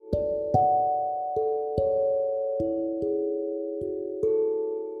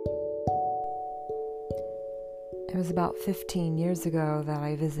It was about 15 years ago that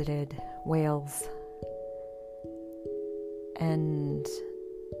I visited Wales, and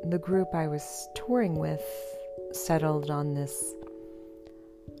the group I was touring with settled on this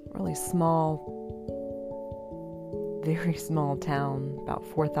really small, very small town, about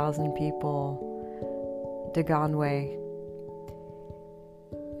 4,000 people, Dagonway.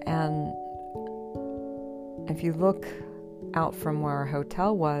 And if you look out from where our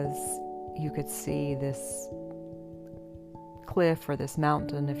hotel was, you could see this cliff, or this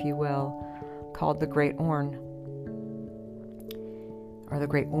mountain, if you will, called the Great Orme, or the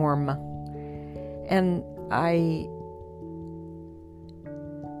Great Orme. And I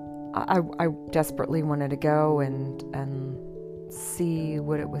desperately wanted to go and see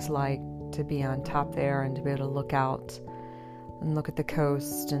what it was like to be on top there and to be able to look out and look at the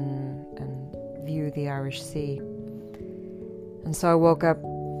coast and view the Irish Sea. And so I woke up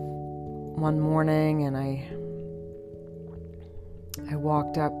one morning and I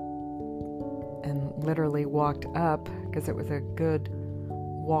walked up, and literally walked up, because it was a good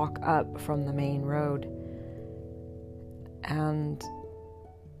walk up from the main road. And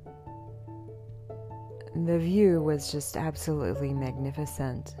the view was just absolutely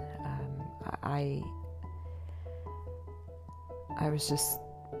magnificent. I was just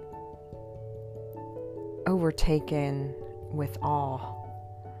overtaken with awe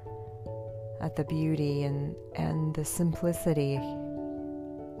at the beauty and the simplicity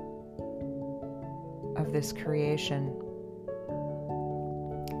of this creation.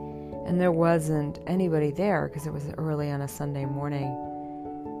 And there wasn't anybody there because it was early on a Sunday morning.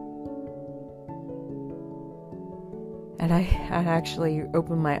 And I actually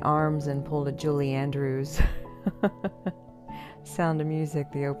opened my arms and pulled a Julie Andrews Sound of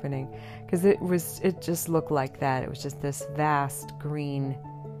Music, the opening, because it just looked like that. It was just this vast green,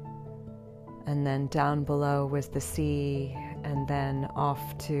 and then down below was the sea, and then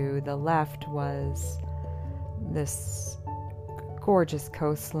off to the left was this gorgeous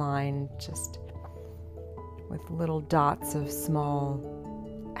coastline, just with little dots of small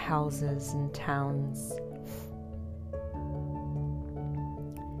houses and towns.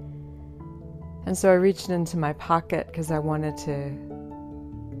 And so I reached into my pocket because I wanted to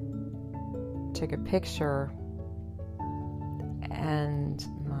take a picture, and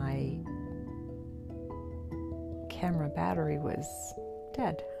my camera battery was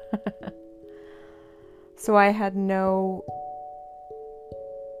dead. So I had no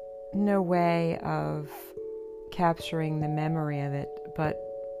way of capturing the memory of it, but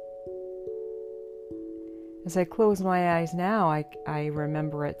as I close my eyes now, I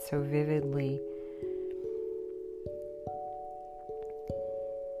remember it so vividly.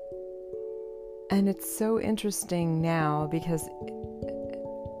 And it's so interesting now because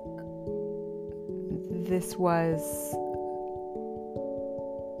this was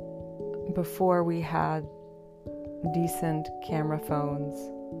before we had decent camera phones.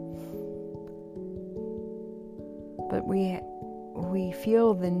 But we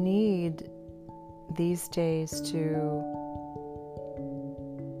feel the need these days to,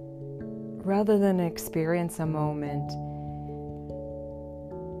 rather than experience a moment,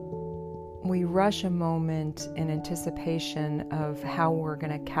 we rush a moment in anticipation of how we're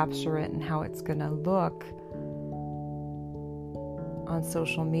going to capture it and how it's going to look on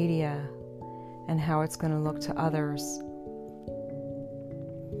social media and how it's going to look to others.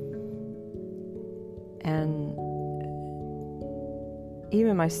 And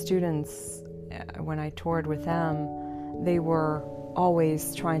even my students, when I toured with them, they were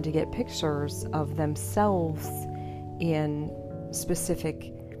always trying to get pictures of themselves in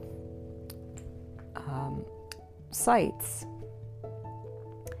specific sites.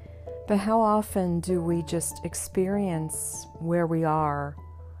 But how often do we just experience where we are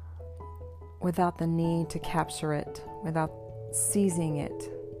without the need to capture it, without seizing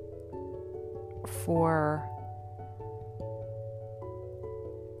it for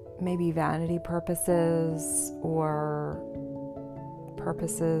maybe vanity purposes or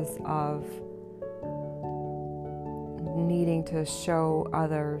purposes of needing to show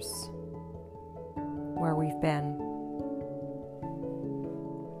others where we've been?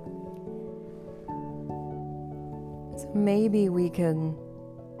 So maybe we can,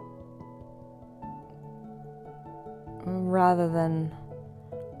 rather than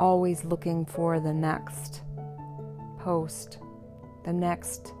always looking for the next post, the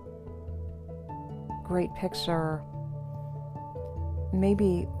next great picture,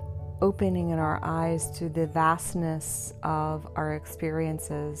 maybe opening our eyes to the vastness of our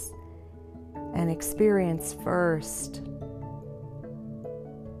experiences, and experience first.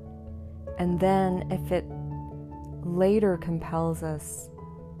 And then if it later compels us,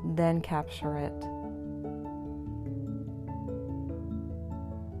 then capture it.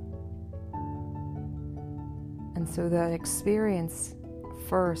 And so the experience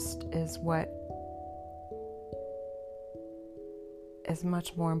first is what is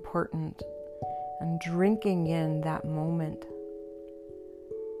much more important, and drinking in that moment.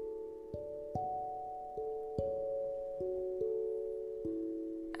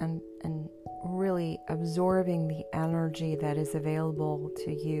 And really absorbing the energy that is available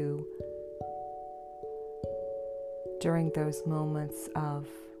to you during those moments of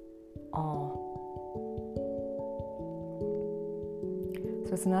awe.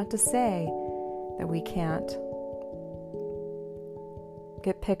 So it's not to say that we can't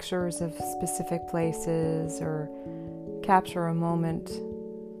get pictures of specific places or capture a moment,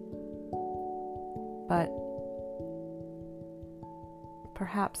 but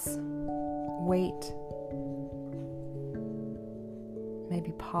perhaps wait,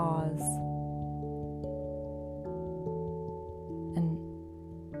 maybe pause, and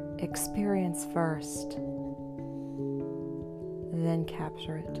experience first, then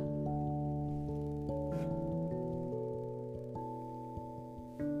capture it.